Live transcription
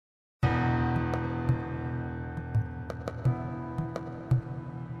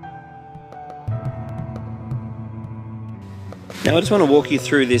Now I just want to walk you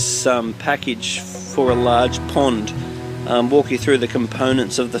through this package for a large pond, walk you through the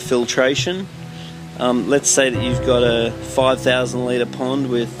components of the filtration. Let's say that you've got a 5,000 litre pond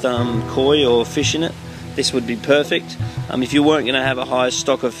with koi or fish in it. This would be perfect. If you weren't going to have a high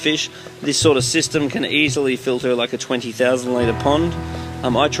stock of fish, this sort of system can easily filter like a 20,000 litre pond.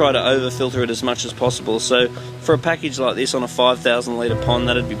 I try to over filter it as much as possible, so for a package like this on a 5,000 litre pond,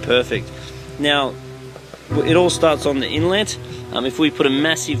 that'd be perfect. Now it all starts on the inlet. If we put a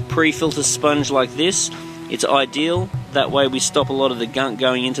massive pre-filter sponge like this, it's ideal. That way we stop a lot of the gunk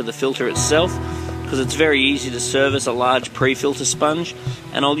going into the filter itself, because it's very easy to service a large pre-filter sponge.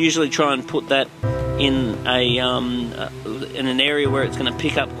 And I'll usually try and put that in an area where it's going to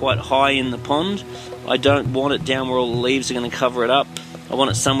pick up quite high in the pond. I don't want it down where all the leaves are going to cover it up. I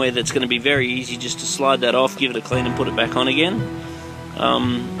want it somewhere that's going to be very easy just to slide that off, give it a clean and put it back on again.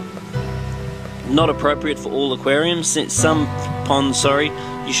 Not appropriate for all aquariums. Some ponds,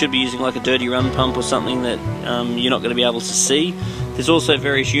 you should be using like a dirty run pump or something that you're not going to be able to see. There's also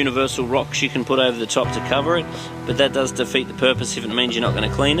various universal rocks you can put over the top to cover it, but that does defeat the purpose if it means you're not going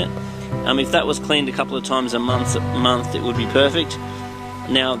to clean it. If that was cleaned a couple of times a month, it would be perfect.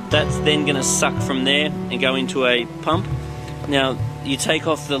 Now that's then going to suck from there and go into a pump. Now you take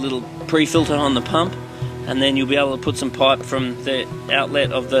off the little pre-filter on the pump, and then you'll be able to put some pipe from the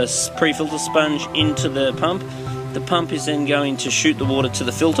outlet of the pre-filter sponge into the pump. The pump is then going to shoot the water to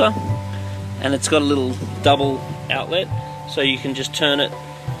the filter, and it's got a little double outlet, so you can just turn it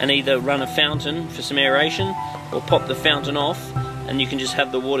and either run a fountain for some aeration or pop the fountain off, and you can just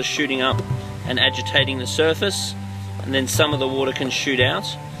have the water shooting up and agitating the surface, and then some of the water can shoot out.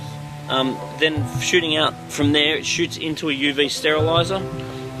 Then shooting out from there, it shoots into a UV sterilizer.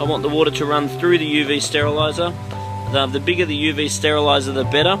 I want the water to run through the UV sterilizer. The bigger the UV sterilizer, the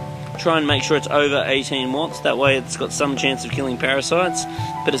better. Try and make sure it's over 18 watts, that way it's got some chance of killing parasites,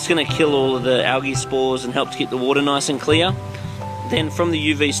 but it's going to kill all of the algae spores and help to keep the water nice and clear. Then from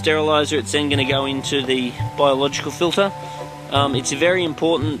the UV sterilizer, it's then going to go into the biological filter. It's very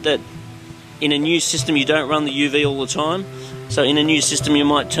important that in a new system you don't run the UV all the time. So in a new system you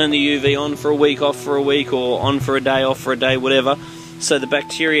might turn the UV on for a week, off for a week, or on for a day, off for a day, whatever, so the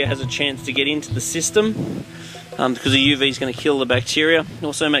bacteria has a chance to get into the system, because the UV is going to kill the bacteria.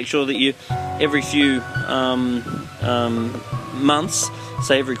 Also make sure that you, every few months,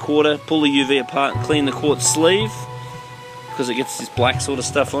 say every quarter, pull the UV apart and clean the quartz sleeve, because it gets this black sort of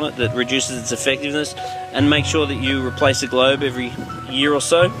stuff on it that reduces its effectiveness, and make sure that you replace the globe every year or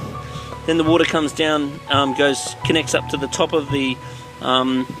so. Then the water comes down, connects up to the top of the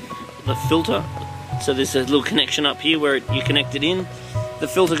filter. So there's a little connection up here where you connect it in. The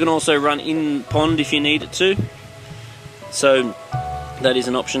filter can also run in pond if you need it to. So that is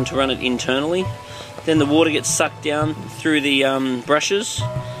an option to run it internally. Then the water gets sucked down through the brushes,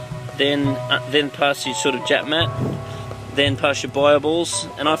 then past your sort of jet mat, then past your bio balls,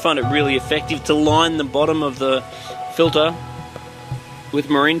 and I find it really effective to line the bottom of the filter with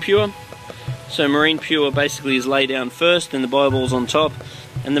Marine Pure. So Marine Pure basically is lay down first, then the bio balls on top,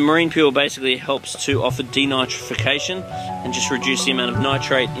 and the Marine Pure basically helps to offer denitrification and just reduce the amount of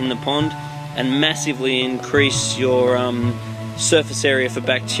nitrate in the pond, and massively increase your surface area for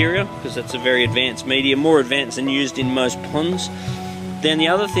bacteria, because that's a very advanced medium, more advanced than used in most ponds. Then the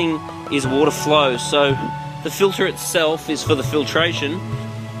other thing is water flow. So the filter itself is for the filtration,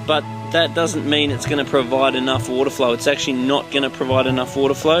 but that doesn't mean it's going to provide enough water flow. It's actually not going to provide enough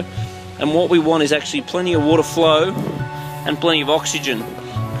water flow, and what we want is actually plenty of water flow and plenty of oxygen,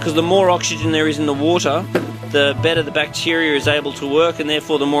 because the more oxygen there is in the water, the better the bacteria is able to work, and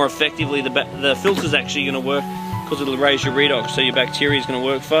therefore the more effectively the filter is actually going to work, because it'll raise your redox, so your bacteria is going to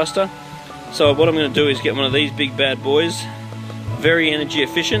work faster. So what I'm going to do is get one of these big bad boys, very energy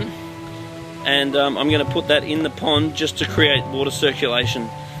efficient, and I'm going to put that in the pond just to create water circulation.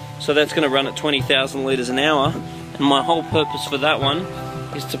 So that's going to run at 20,000 litres an hour, and my whole purpose for that one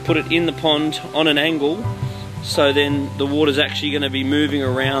is to put it in the pond on an angle, so then the water's actually going to be moving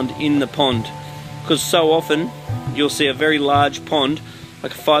around in the pond. Because so often you'll see a very large pond,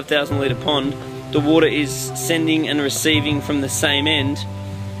 like a 5,000 litre pond, the water is sending and receiving from the same end,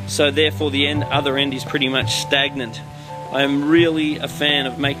 so therefore the other end is pretty much stagnant. I am really a fan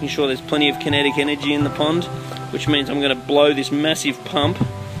of making sure there's plenty of kinetic energy in the pond, which means I'm going to blow this massive pump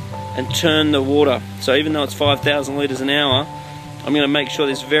and turn the water. So even though it's 5,000 litres an hour, I'm going to make sure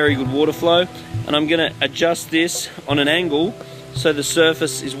there's very good water flow, and I'm going to adjust this on an angle so the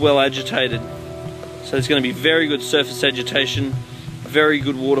surface is well agitated. So there's going to be very good surface agitation, very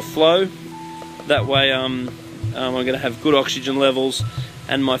good water flow. That way I'm going to have good oxygen levels,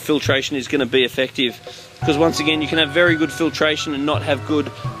 and my filtration is going to be effective. Because once again, you can have very good filtration and not have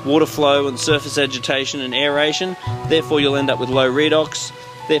good water flow and surface agitation and aeration. Therefore, you'll end up with low redox.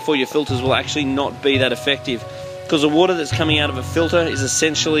 Therefore, your filters will actually not be that effective. Because the water that's coming out of a filter is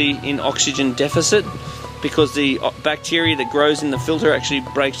essentially in oxygen deficit, because the bacteria that grows in the filter actually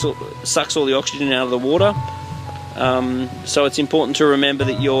sucks all the oxygen out of the water. So it's important to remember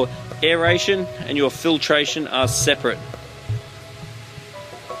that your aeration and your filtration are separate.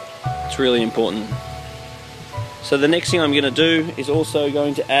 It's really important. So the next thing I'm going to do is also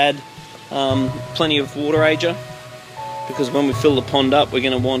going to add plenty of water ager, because when we fill the pond up, we're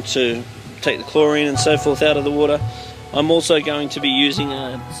going to want to take the chlorine and so forth out of the water. I'm also going to be using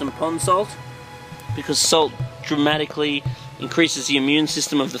some pond salt, because salt dramatically increases the immune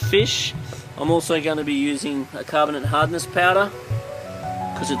system of the fish. I'm also going to be using a carbonate hardness powder,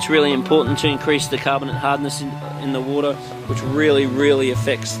 because it's really important to increase the carbonate hardness in the water, which really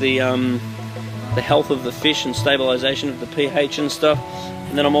affects the health of the fish and stabilization of the pH and stuff.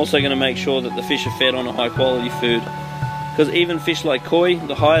 And then I'm also going to make sure that the fish are fed on a high quality food, because even fish like koi,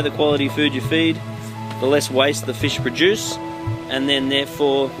 the higher the quality food you feed, the less waste the fish produce, and then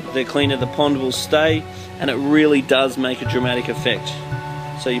therefore the cleaner the pond will stay, and it really does make a dramatic effect.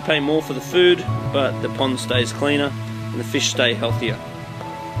 So you pay more for the food, but the pond stays cleaner and the fish stay healthier.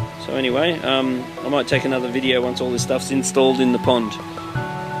 So anyway, I might take another video once all this stuff's installed in the pond.